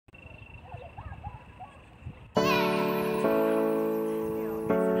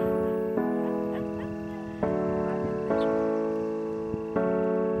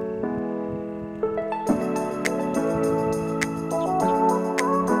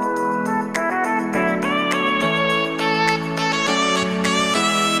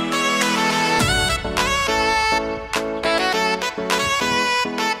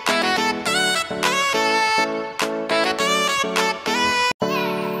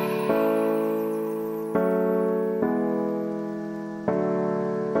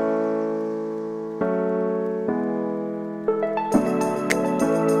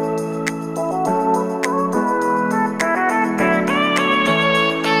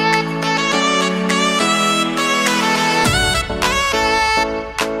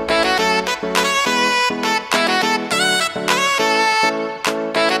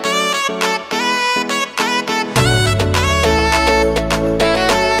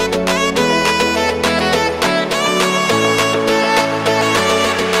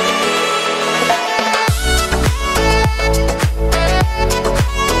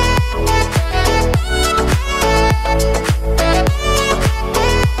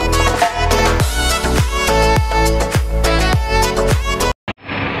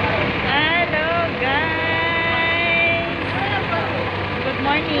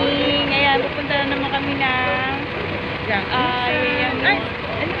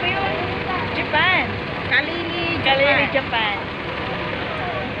Japan.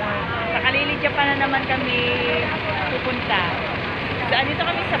 Sa Calla Lily Japan na naman kami pupunta. So, andito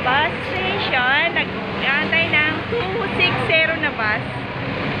kami sa bus station. Nag-aantay ng 260 na bus.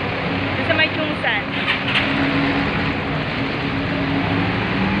 Sa may Chungsan.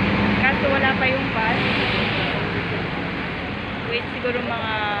 Kaso wala pa yung bus. Wait siguro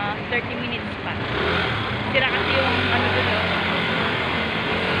mga 30 minutes pa. Sira kasi yung ano doon.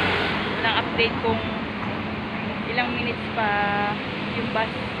 Walang update kung ilang minutes pa yung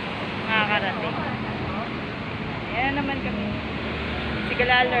bus makakarating. Ayan naman kami.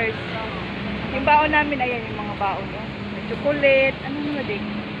 Sigalalers. Yung baon namin, ayan yung mga baon. May chocolate. Ano naman din?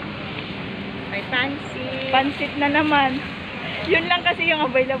 May pansit. Pansit na naman. Yun lang kasi yung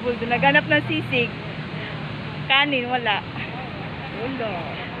available doon. Naghanap ng sisig. Kanin, wala. Wala.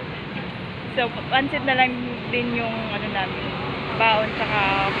 So, pansit na lang din yung ano namin. Baon,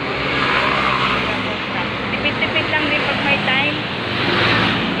 saka tipid-tipid lang din pag may time.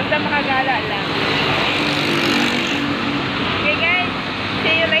 Basta makagala lang. Okay guys,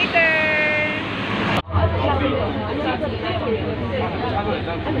 see you later!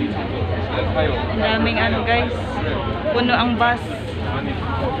 Ang daming ano guys, puno ang bus.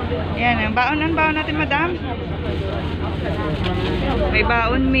 Yan, ang baon natin madam. May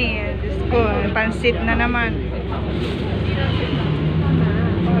baon mi. Diyos ko, pansit na naman.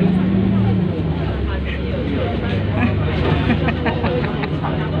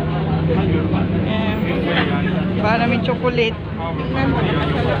 Baon namin chocolate.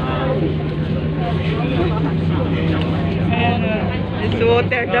 Ayan, it's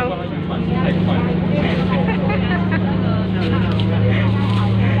water daw.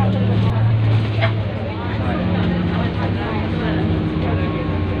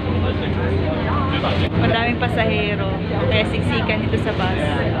 Madaming pasahero, kaya siksikan dito sa bus.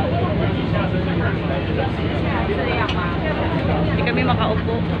 Hindi kami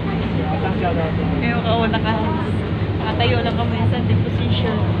makaupo. Hindi makaupo, nakatayo lang kami sa standing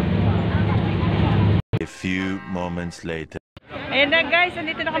position. A few moments later. Ayan na guys,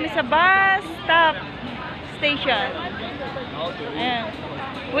 nandito na kami sa bus stop station. Ayan.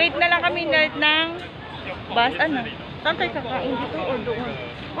 Wait na lang kami ng bus. Ano? Saan tayo kakain? Dito o doon?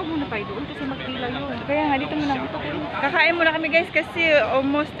 Huwag muna tayo doon kasi magpila yun. Kaya nga, dito muna. Kakain muna kami guys kasi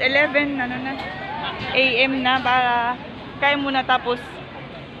almost 11 ano na, AM na para kain muna tapos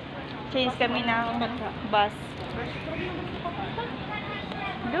change kami ng bus.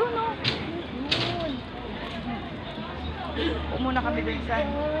 Doon o. Muna kami dun sa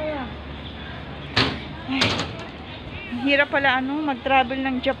hirap pala ano mag-travel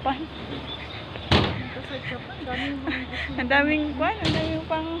ng Japan. Ang daming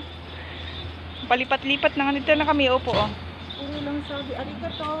pang palipat-lipat na dito na kami upo oh. Puro lang sabi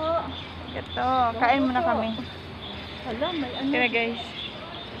arigato. Ito, kain muna kami. Hala, may ano. Kaya guys,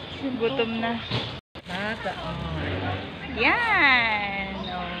 gutom na. Yan.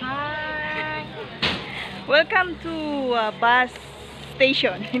 Hi. Welcome to bus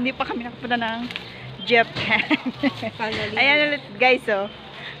station. Hindi pa kami nakapunta ng Japan. Ayan ulit guys oh.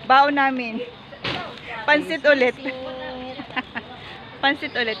 Baon namin. Pansit ulit.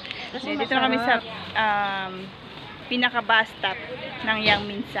 Pansit ulit. Dito na kami sa pinaka bus stop ng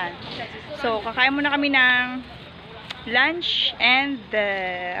Yangmingsan. So kakain muna kami ng lunch and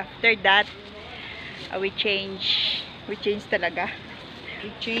after that we change talaga.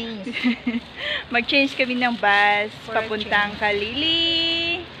 Mag-change kami ng bus papuntang Calla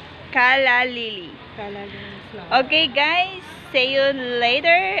Lily. Okay guys, see you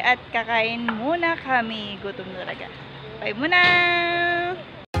later at kakain muna kami. Gutom na talaga. Bye muna!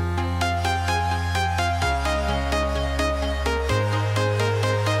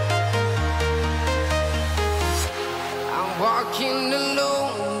 I'm walking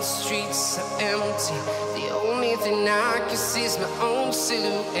alone, the streets are empty. The only thing I can see is my own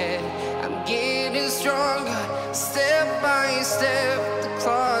silhouette. I'm getting stronger, step by step. The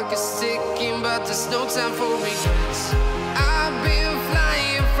clock is ticking, but there's no time for regrets. I've been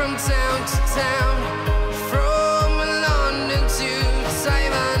flying from town to town, from London to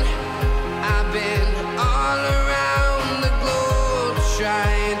Taiwan. I've been all around the globe,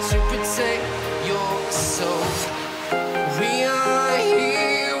 trying to protect your soul. We are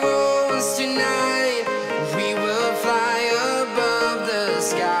heroes tonight. We will fly above the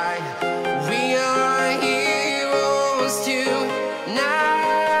sky. We are heroes tonight.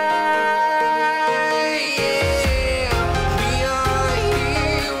 Yeah. We are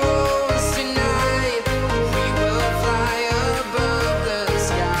heroes tonight. We will fly above the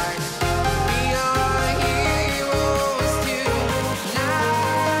sky. We are heroes tonight.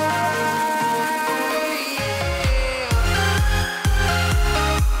 Yeah.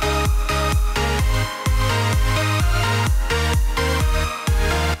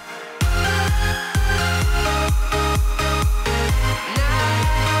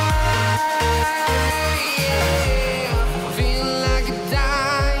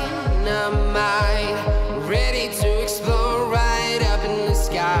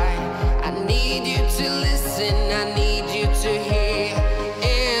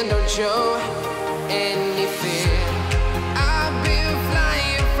 show any fear. I've been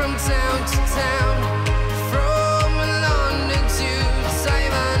flying from town to town, from London to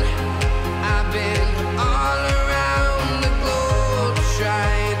Taiwan. I've been all around the globe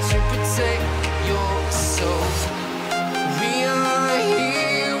trying to protect your soul. We are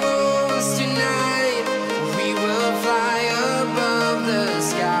heroes tonight. We will fly above the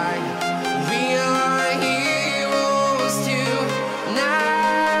sky. We are heroes tonight.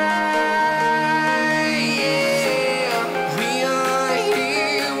 Yeah. We are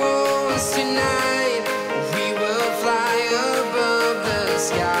heroes tonight. We will fly above the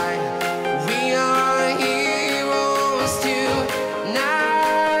sky. We are heroes tonight.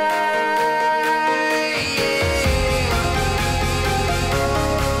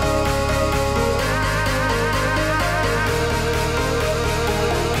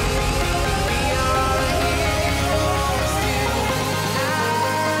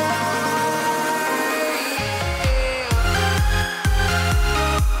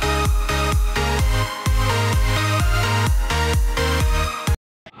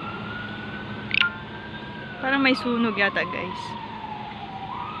 Parang may sunog yata, guys.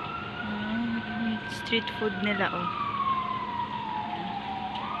 Street food nila, oh.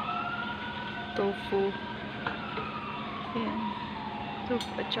 Tofu. Ayan. Tofu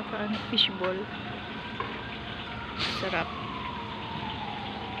at saka fishball. Sarap.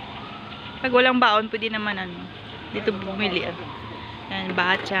 Pag walang baon, pwede naman dito bumili, ah. Ayan,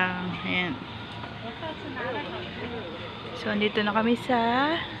 bachang. Ayan. So, andito na kami sa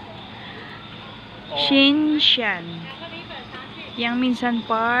Chens. Yangmingsan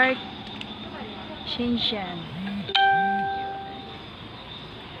Park. Chens.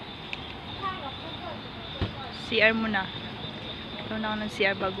 CR muna. Ito na ako ng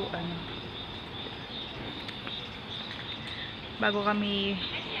CR bago kami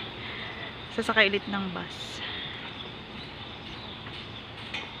sasakay ulit ng bus.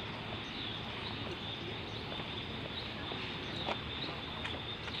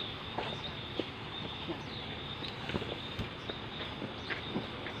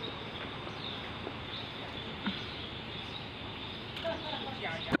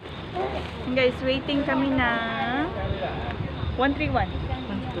 Guys, waiting kami na 131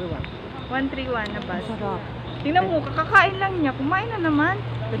 na bus. Tingnan mo, kakakain lang niya. Kumain na naman.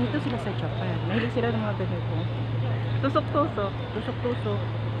 Ganito sila sa Japan. Mahilig sila ng mga ganito. Tusok-tusok. Tusok-tusok.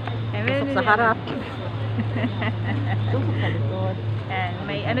 Tusok sa harap. Tusok sa likod. Ayan,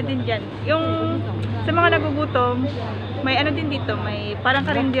 may ano din dyan. Yung sa mga nagugutom, may ano din dito. May parang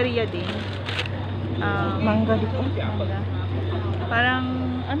karinderya din. Mangga dito. Mangga. Parang,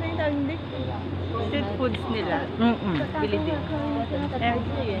 ano yung tawag dito? Street foods nila. Bili din. Ayan,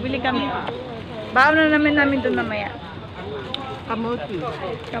 bili kami. Baon na namin doon mamaya.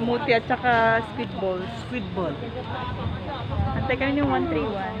 Kamuti at saka squid balls. Squid ball. Antay kami yung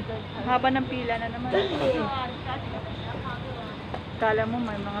 131. Haba ng pila na naman. Kala mo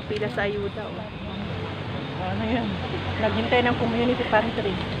may mga pila sa ayuda. Oh. Ano yan? Naghintay ng community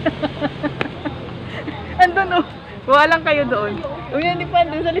pantry. Andun, oh. Kuha lang kayo doon. Community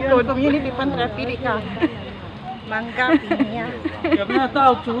pantry sa likod. Community pantry, pili ka. Mangga, pinya. 有没有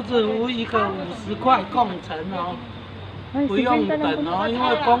到竹子湖一个50块共乘哦？ Ay, 不用 50 等 lang. 哦，因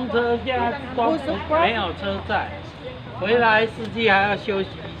为公车现在都没有车站，回来司机还要休息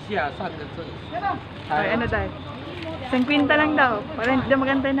一下，上个厕所。 Ay, ano dahil? 50 lang daw. Para hindi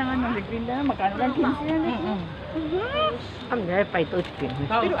magantay ng ano. 50 lang. Magkano lang 15 yan eh. Ang gaya pa ito.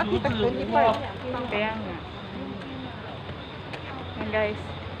 到竹子湖哦， Kaya nga. Yan guys.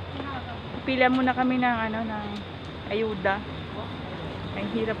 Pila muna kami ng ano, ng ayuda. Ang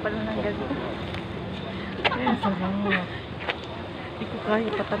hirap pala ng ganito. Ang sarap. Hindi ko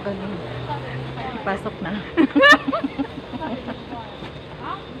kaya patagalin. Pasok na.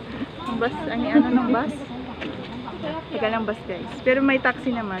 Ang bus, ang ano ng bus? Teka lang bus guys. Pero may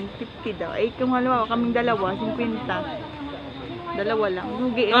taxi naman, 50 daw. Eh kung halimbawa kaming dalawa, 50. Dalawa lang.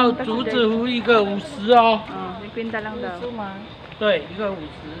 Lugi eh. 到竹子湖一个50哦， 50 lang daw. 对，一个50。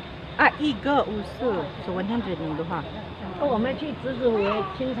 Ah, 一个50. So 100 年的话。我们去竹子湖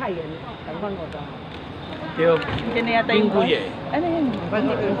青菜园，等会我的。对， Diyan na yata yung bus. Ano yun?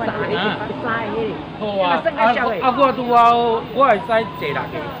 Ah，好啊，我会使坐人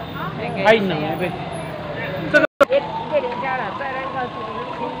个，还两个呗。这两家了，在那个青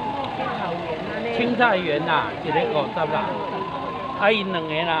草园啊，那青菜园呐，一个50啦，啊伊两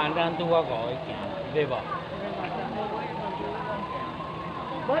个啦，咱拄我5个行，对无？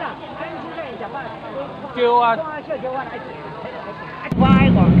 不啦，俺青菜园讲话，叫啊，叫我来吃。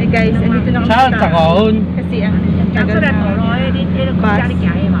 Eh guys, andito na kami差15分。 Kasi ang讲出来讨论，你这个家里行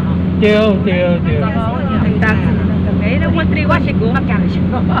的嘛哈。对。 Nag-taxi na lang kami. Ayun ang 131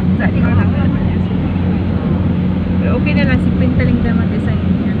 siguro. Okay na lang si Pintaling naman design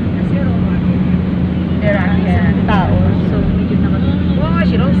niya. Kasi isang tao. So, medyo nakatulog.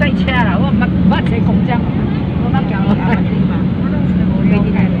 Pwede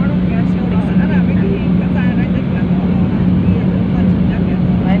na rin.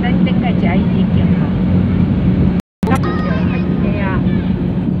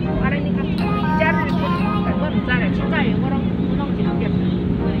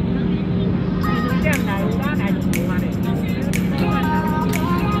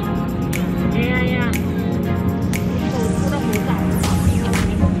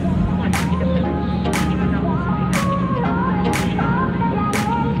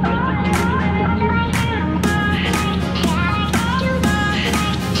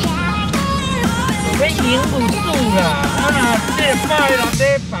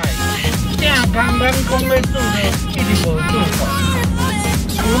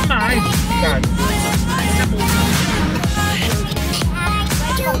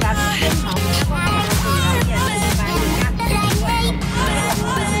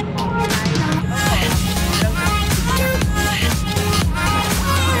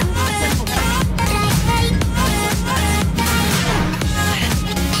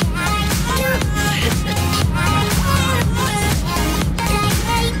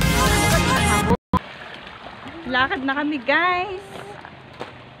 Lakad na kami, guys.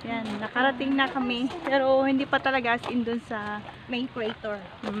 Yan, nakarating na kami. Pero hindi pa talaga as in dun sa main crater.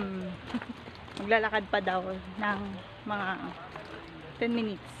 Maglalakad pa daw ng mga 10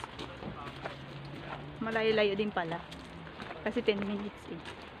 minutes. Malayo-layo din pala. Kasi 10 minutes eh.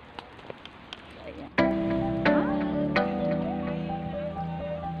 Ayan.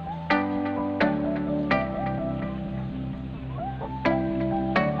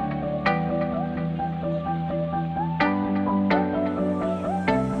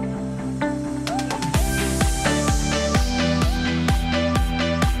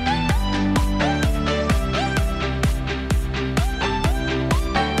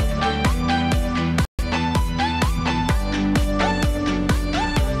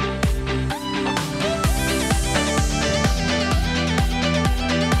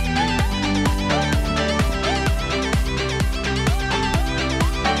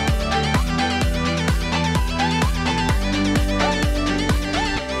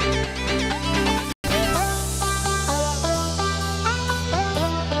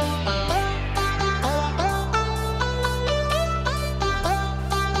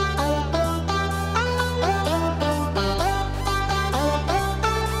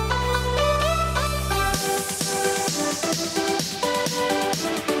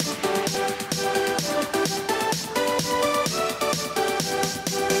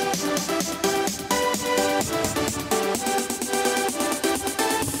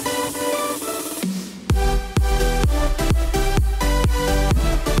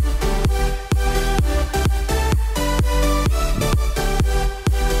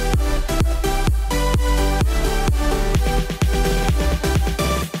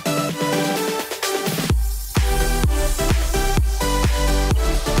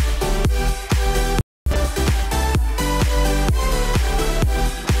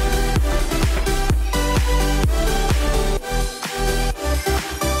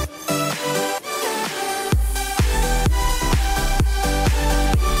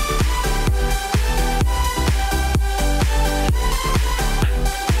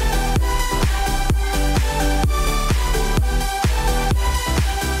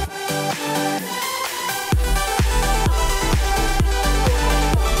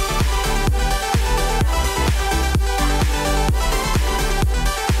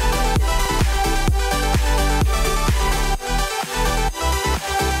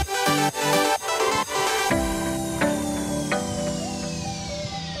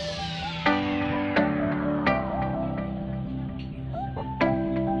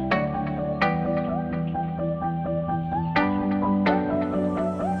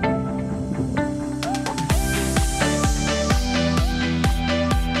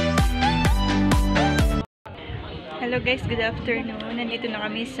 Hello guys, good afternoon. Nandito na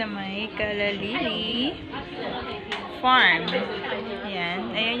kami sa may Calla Lily Farm.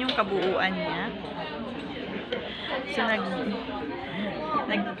 Ayan. Ayan yung kabuuan niya. So,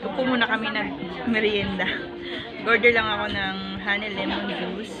 nagpupo muna kami ng merienda. Order lang ako ng honey lemon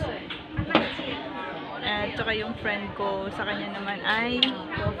juice. At saka yung friend ko, sa kanya naman ay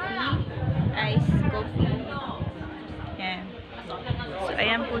coffee. Iced coffee. Ayan. So,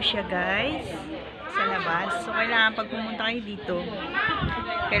 ayan po siya guys. Sa labas. So, kailangan pag pumunta kayo dito,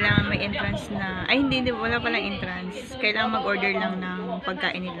 Kailangan may entrance na, ay hindi, wala palang entrance. Kailangan mag-order lang ng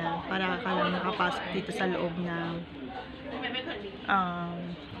pagkain nila para ka lang makapasok dito sa loob ng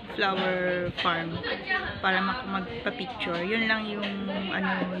flower farm para magpa-picture. Yun lang yung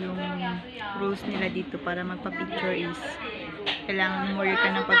yung rules nila dito para magpa-picture is kailangan order ka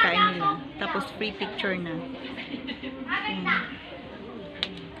ng pagkain nila. Tapos free picture na. Yan.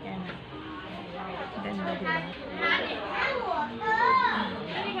 Yan. Ganda, diba?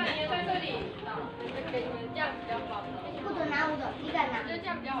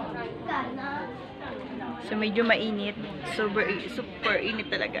 So medyo mainit, super init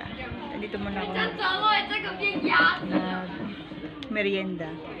talaga. Nandito muna ako merienda.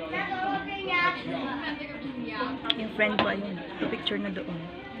 Yung friend ko ayun, picture na doon.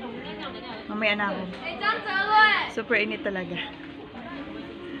 Mamaya na ako. Super init talaga.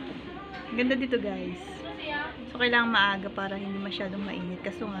 Ganda dito guys. So kailangan maaga para hindi masyadong mainit.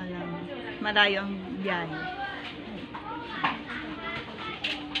 Kaso nga lang, malayo ang biyahe.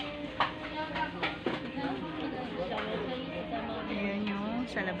 Ayan yung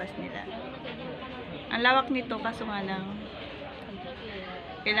sa labas nila. Ang lawak nito kaso nga lang,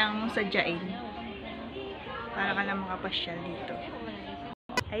 kailangan mong sadyain para ka lang makapasyal dito.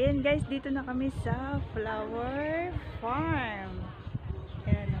 Ayan guys, dito na kami sa flower farm.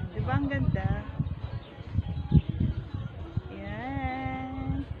 Ayan, diba ang ganda?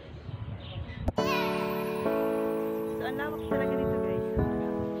 Ayan. So, ang lawak talaga